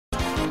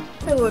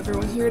Hello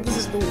everyone here, this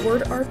is the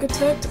Word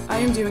Architect. I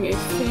am doing a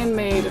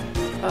fan-made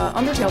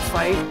Undertale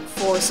fight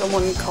for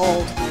someone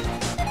called,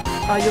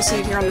 you'll see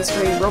it here on the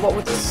screen, Robot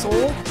with a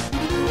Soul.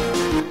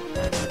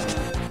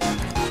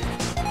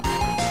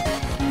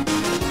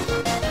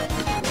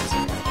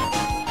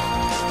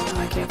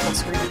 I can't full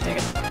screen it, dang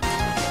it.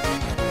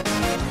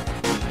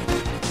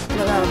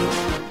 But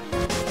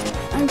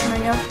I'm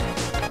trying out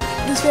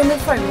this fan-made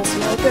fight and we'll see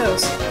how it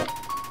goes.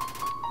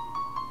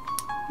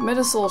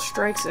 Mettasoul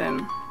strikes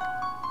in.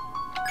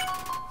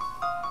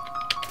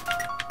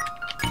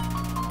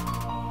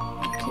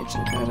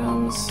 Kitchen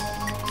items.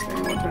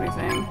 There won't do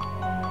anything.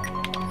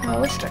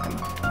 Let's check them.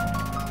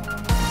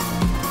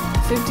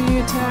 50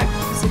 attack,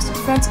 60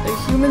 defense. A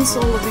human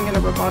soul living in a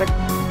robotic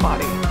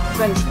body.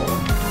 Vengeful.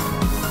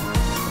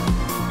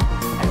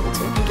 I will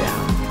take you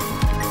down.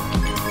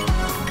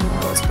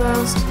 Let's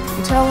boast.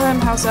 You tell him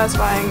how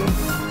satisfying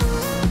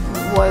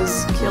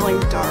was killing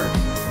Dark.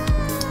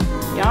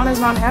 Jan is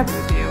not happy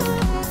with you.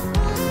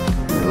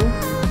 Who?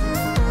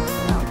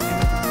 Oh,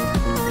 damn it.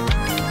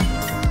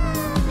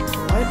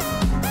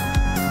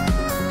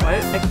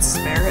 What? I can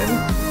spare him?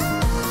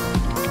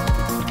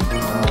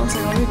 Let's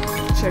see, let me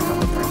check on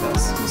the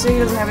princess. You say he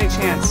doesn't have any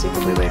chance, he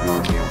completely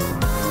ignores you.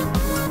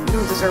 You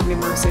don't deserve any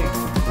mercy.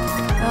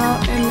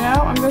 And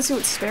now I'm gonna see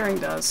what sparing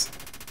does.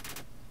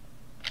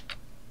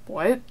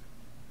 What?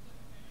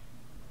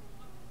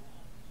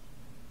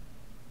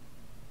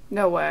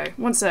 No way.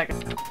 1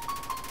 second.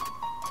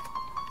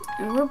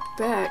 And we're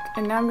back,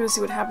 and now I'm gonna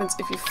see what happens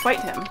if you fight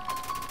him.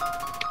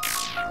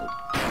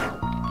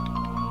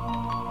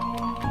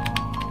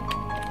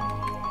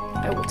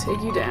 I will take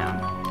you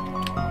down.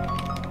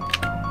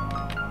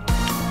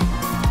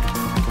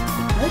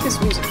 I like this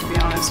music, to be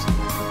honest.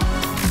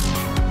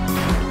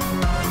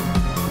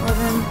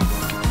 11.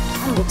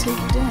 I will take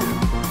you down.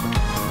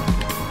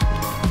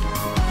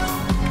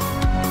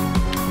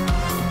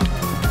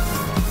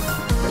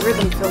 The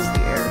rhythm fills the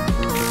air.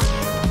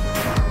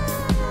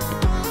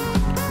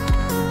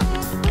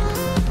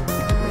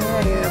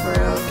 Yeah,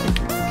 bro.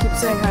 Keep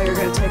saying how you're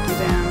gonna take you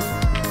down.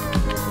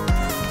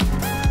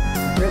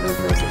 Rhythm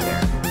fills the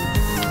air.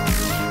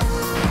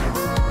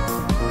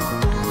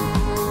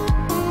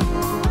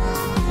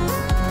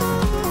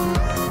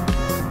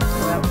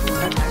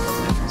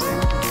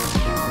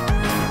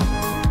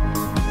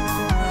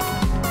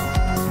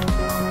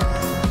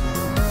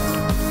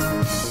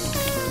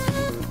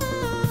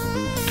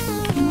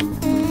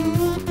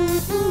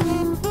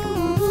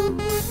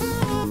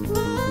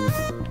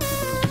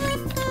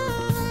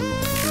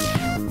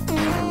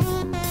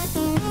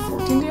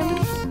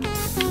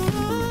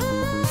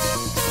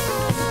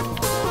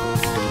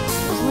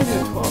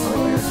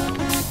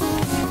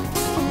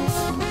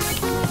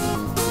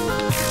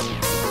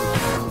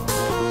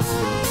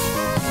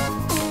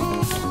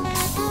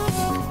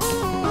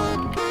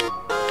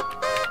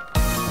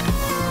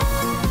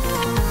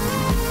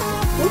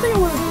 One thing I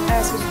want to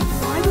ask is,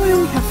 why do I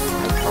only have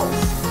 5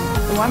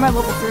 health? And why am I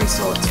level 3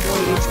 still at 20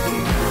 HP?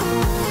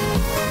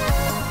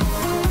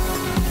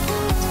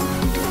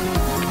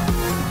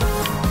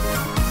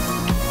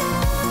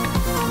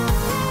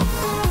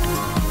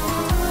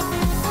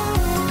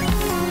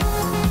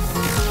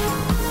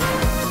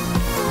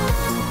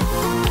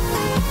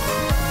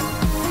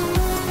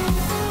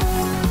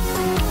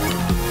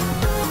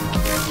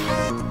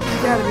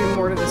 There's gotta be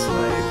more to this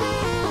fight.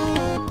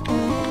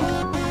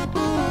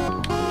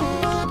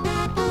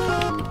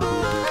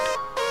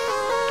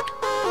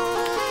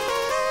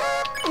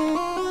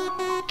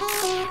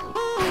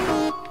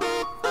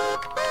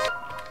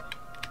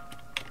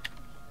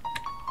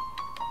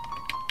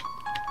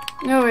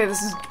 No way,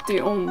 this is the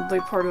only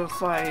part of the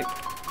fight.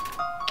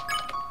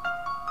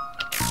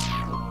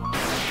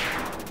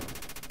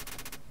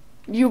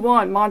 You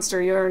won,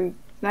 monster. You earned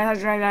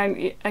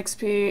 999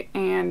 XP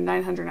and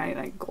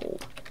 999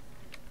 gold.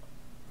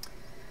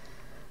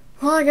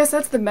 Well, I guess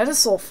that's the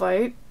Mettasoul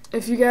fight.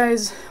 If you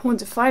guys want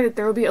to fight it,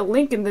 there will be a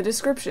link in the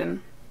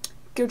description.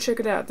 Go check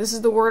it out. This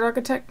is the Word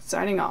Architect,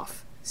 signing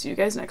off. See you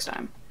guys next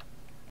time.